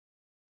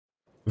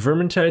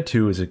Vermintide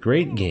 2 is a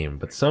great game,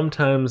 but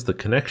sometimes the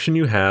connection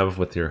you have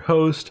with your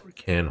host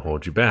can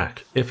hold you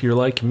back. If you're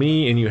like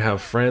me and you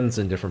have friends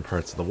in different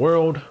parts of the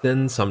world,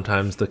 then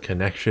sometimes the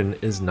connection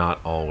is not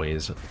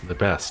always the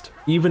best.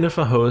 Even if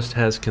a host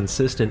has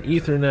consistent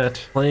Ethernet,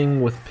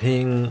 playing with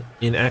ping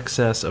in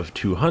excess of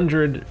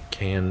 200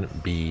 can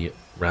be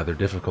rather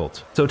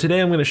difficult. So today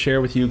I'm going to share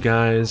with you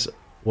guys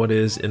what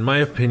is, in my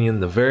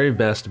opinion, the very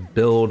best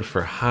build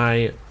for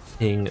high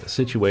ping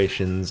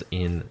situations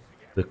in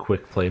the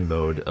quick play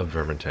mode of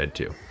Vermintide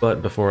 2.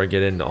 But before I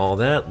get into all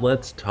that,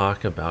 let's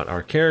talk about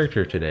our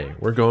character today.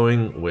 We're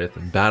going with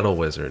Battle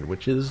Wizard,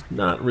 which is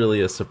not really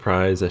a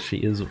surprise as she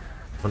is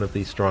one of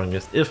the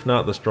strongest, if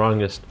not the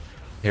strongest,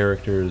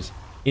 characters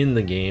in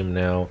the game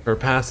now. Her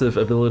passive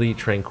ability,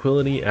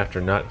 Tranquility, after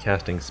not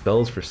casting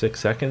spells for 6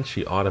 seconds,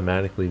 she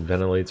automatically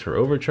ventilates her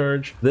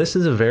overcharge. This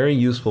is a very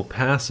useful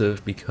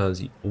passive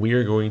because we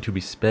are going to be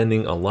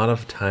spending a lot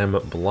of time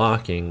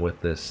blocking with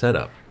this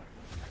setup.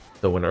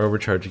 So when our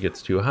overcharge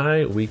gets too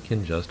high, we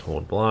can just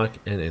hold block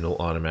and it'll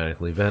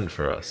automatically vent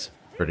for us.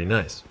 Pretty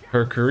nice.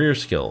 Her career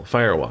skill,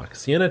 Firewalk.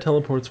 Sienna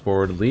teleports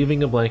forward,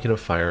 leaving a blanket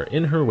of fire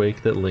in her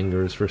wake that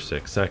lingers for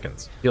 6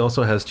 seconds. She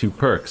also has 2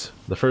 perks.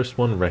 The first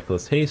one,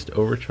 Reckless Haste,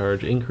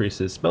 overcharge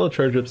increases spell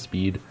charge up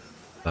speed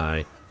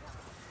by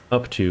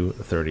up to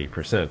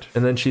 30%.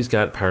 And then she's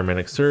got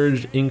Pyromantic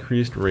Surge,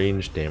 increased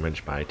range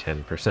damage by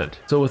 10%.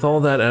 So with all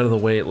that out of the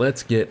way,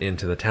 let's get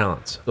into the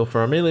talents. So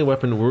for our melee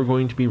weapon, we're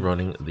going to be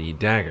running the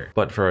dagger.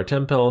 But for our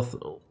temp health,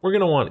 we're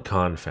going to want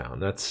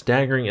Confound. That's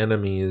staggering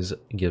enemies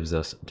gives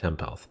us temp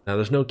health. Now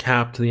there's no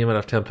cap to the amount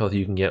of temp health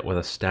you can get with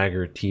a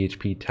stagger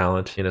THP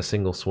talent in a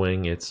single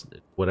swing. It's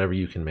whatever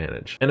you can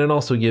manage. And it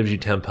also gives you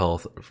temp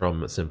health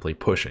from simply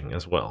pushing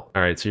as well.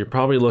 Alright, so you're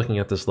probably looking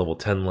at this level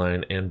 10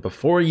 line, and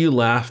before you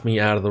laugh me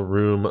out of the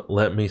room,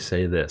 let me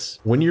say this.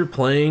 When you're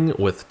playing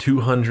with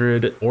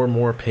 200 or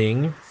more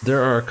ping,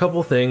 there are a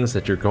couple things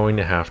that you're going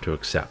to have to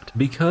accept.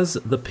 Because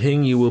the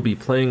ping you will be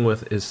playing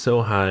with is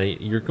so high,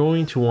 you're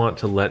going to want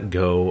to let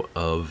go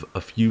of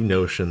a few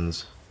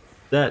notions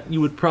that you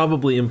would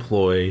probably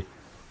employ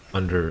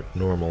under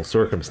normal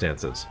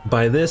circumstances.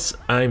 By this,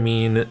 I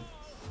mean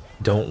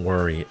don't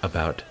worry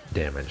about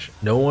damage.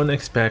 No one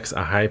expects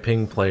a high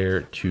ping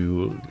player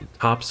to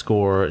top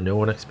score. No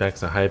one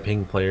expects a high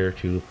ping player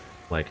to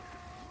like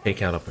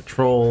take out a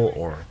patrol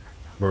or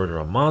murder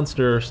a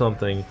monster or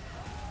something.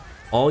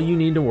 All you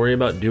need to worry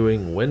about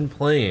doing when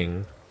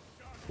playing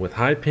with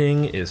high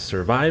ping is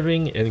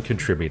surviving and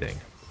contributing.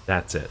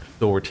 That's it.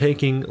 So we're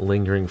taking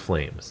Lingering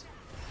Flames.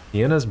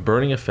 Sienna's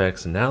burning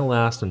effects now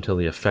last until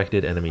the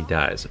affected enemy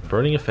dies.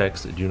 Burning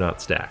effects do not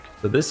stack.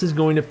 So this is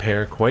going to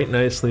pair quite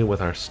nicely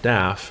with our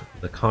staff,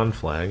 the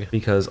Conflag,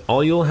 because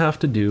all you'll have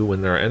to do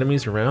when there are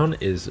enemies around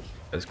is,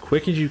 as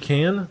quick as you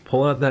can,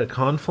 pull out that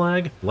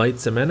Conflag, light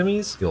some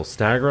enemies, you'll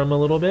stagger them a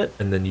little bit,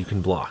 and then you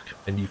can block,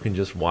 and you can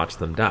just watch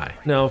them die.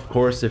 Now, of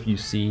course, if you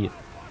see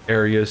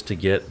areas to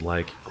get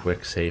like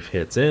quick safe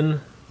hits in,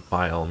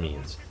 by all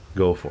means,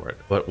 go for it.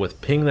 But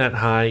with ping that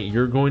high,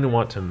 you're going to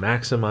want to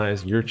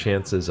maximize your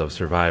chances of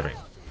surviving.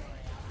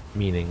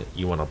 Meaning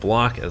you want to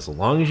block as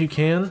long as you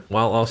can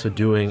while also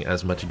doing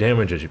as much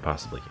damage as you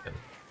possibly can.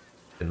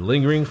 And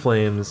Lingering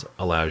Flames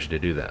allows you to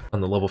do that. On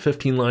the level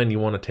 15 line, you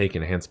want to take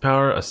Enhanced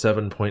Power, a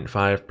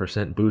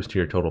 7.5% boost to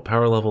your total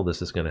power level.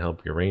 This is going to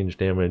help your range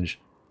damage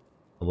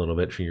a little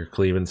bit for your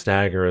cleave and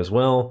stagger as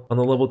well. On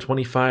the level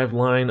 25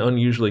 line,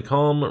 Unusually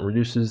Calm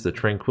reduces the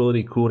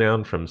Tranquility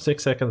cooldown from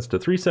 6 seconds to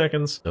 3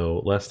 seconds,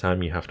 so less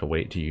time you have to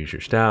wait to use your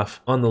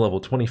staff. On the level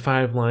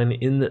 25 line,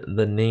 in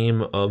the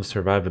name of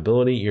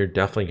survivability, you're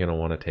definitely going to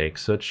want to take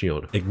Soot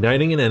Shield.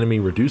 Igniting an enemy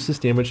reduces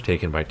damage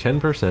taken by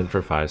 10%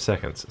 for 5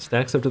 seconds,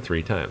 stacks up to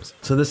 3 times.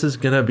 So this is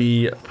going to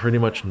be pretty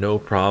much no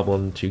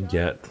problem to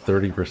get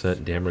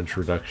 30% damage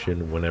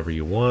reduction whenever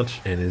you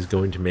want, and is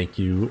going to make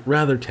you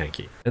rather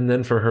tanky. And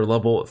then for her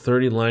level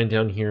 30 line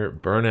down here,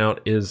 Burnout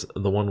is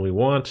the one we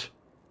want.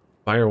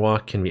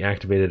 Firewalk can be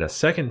activated a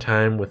second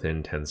time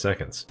within 10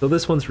 seconds. So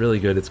this one's really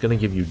good. It's going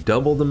to give you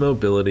double the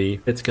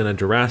mobility. It's going to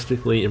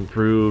drastically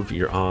improve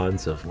your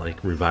odds of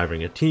like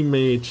reviving a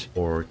teammate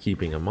or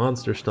keeping a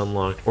monster stun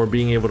locked or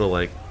being able to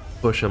like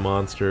push a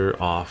monster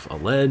off a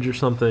ledge or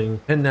something.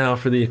 And now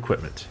for the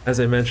equipment. As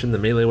I mentioned, the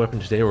melee weapon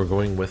today, we're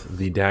going with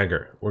the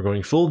dagger. We're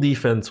going full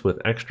defense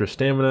with extra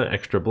stamina,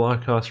 extra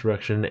block cost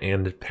reduction,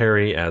 and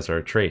parry as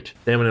our trait.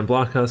 Stamina and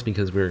block cost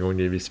because we're going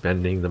to be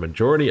spending the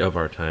majority of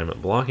our time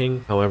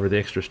blocking. However, the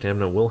extra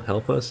stamina will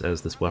help us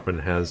as this weapon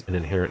has an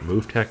inherent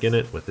move tech in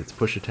it with its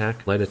push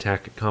attack, light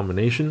attack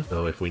combination.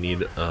 So if we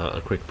need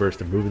a quick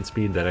burst of movement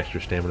speed, that extra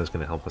stamina is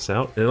going to help us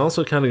out. And it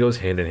also kind of goes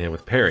hand in hand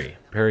with parry.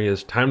 Parry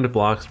is timed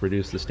blocks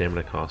reduce the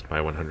stamina cost by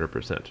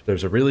 100%.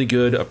 There's a really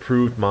good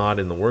approved mod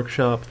in the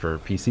workshop for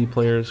PC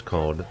players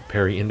called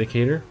Parry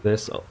Indicator.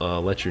 This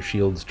lets your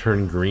shields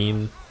turn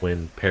green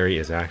when parry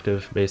is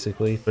active,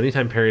 basically. So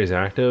anytime parry is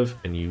active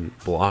and you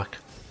block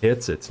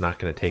hits, it's not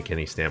going to take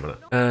any stamina.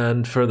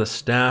 And for the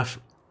staff,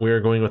 we are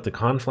going with the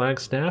Conflag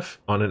staff.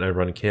 On it, I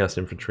run Chaos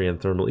Infantry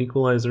and Thermal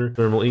Equalizer.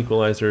 Thermal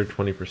Equalizer,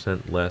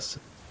 20% less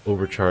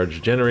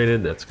overcharge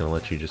generated. That's going to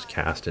let you just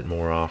cast it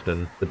more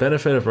often. The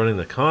benefit of running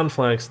the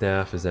Conflag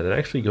staff is that it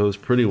actually goes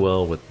pretty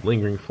well with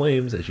Lingering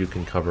Flames, as you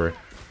can cover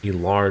a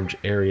large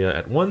area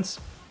at once,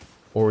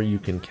 or you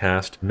can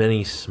cast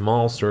many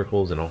small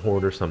circles in a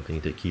horde or something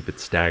to keep it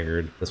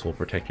staggered. This will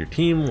protect your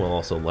team while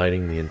also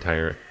lighting the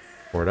entire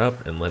horde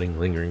up and letting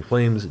Lingering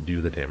Flames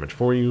do the damage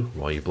for you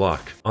while you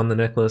block. On the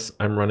necklace,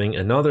 I'm running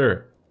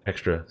another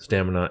extra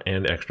stamina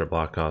and extra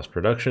block cost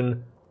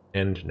production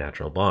and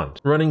natural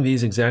bond. Running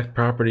these exact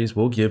properties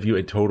will give you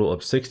a total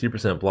of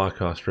 60% block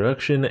cost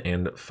reduction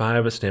and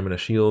 5 stamina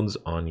shields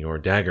on your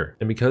dagger.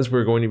 And because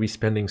we're going to be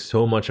spending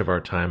so much of our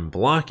time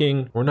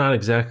blocking, we're not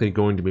exactly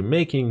going to be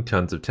making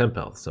tons of temp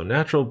health, so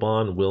natural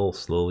bond will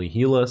slowly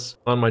heal us.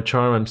 On my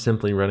charm, I'm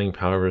simply running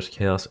Power vs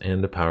Chaos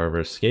and a Power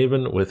vs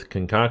Skaven with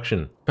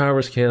Concoction. Power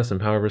vs Chaos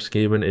and Power vs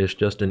Skaven is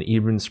just an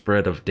even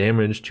spread of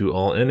damage to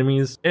all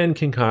enemies, and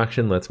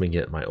Concoction lets me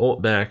get my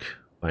ult back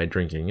by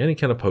drinking any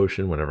kind of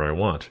potion whenever I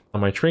want.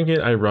 On my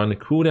trinket, I run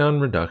cooldown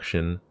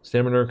reduction,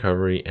 stamina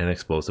recovery, and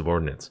explosive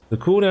ordnance. The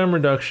cooldown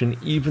reduction,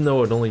 even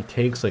though it only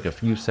takes like a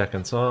few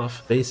seconds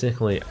off,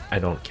 basically I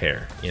don't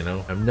care, you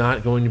know? I'm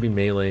not going to be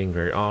meleeing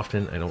very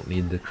often. I don't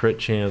need the crit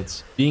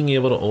chance. Being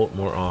able to ult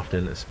more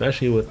often,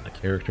 especially with a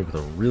character with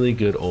a really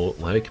good ult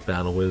like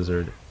Battle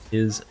Wizard,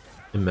 is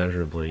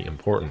immeasurably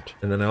important.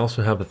 And then I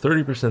also have a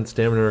 30%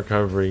 stamina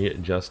recovery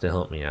just to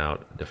help me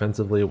out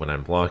defensively when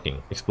I'm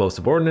blocking.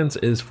 Explosive ordnance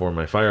is for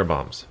my fire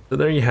bombs. So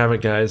there you have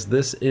it, guys.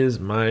 This is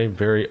my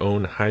very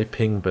own high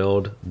ping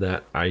build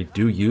that I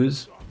do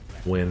use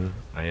when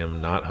I am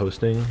not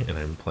hosting and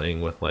I'm playing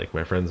with like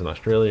my friends in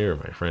Australia or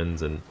my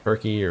friends in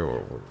Turkey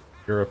or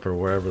Europe or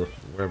wherever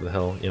the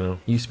hell, you know.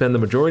 You spend the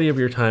majority of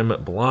your time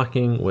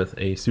blocking with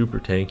a super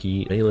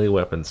tanky melee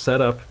weapon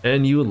setup,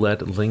 and you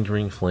let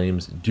Lingering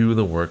Flames do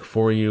the work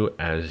for you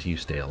as you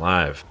stay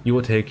alive. You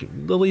will take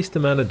the least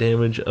amount of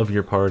damage of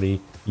your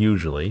party,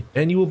 usually,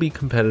 and you will be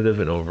competitive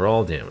in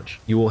overall damage.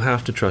 You will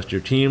have to trust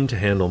your team to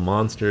handle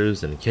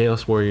monsters and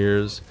chaos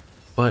warriors,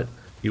 but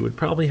you would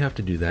probably have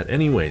to do that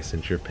anyway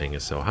since your ping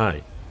is so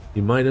high.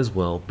 You might as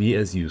well be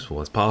as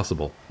useful as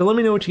possible. So let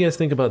me know what you guys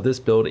think about this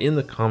build in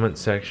the comment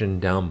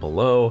section down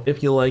below.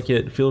 If you like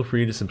it, feel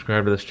free to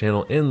subscribe to this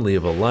channel and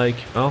leave a like.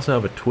 I also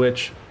have a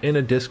Twitch and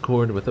a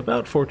Discord with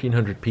about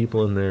 1,400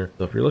 people in there.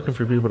 So if you're looking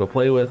for people to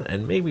play with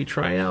and maybe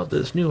try out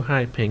this new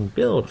high ping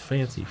build,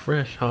 fancy,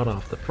 fresh, hot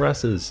off the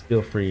presses,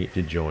 feel free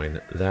to join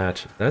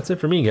that. That's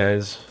it for me,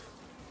 guys.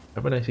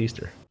 Have a nice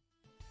Easter.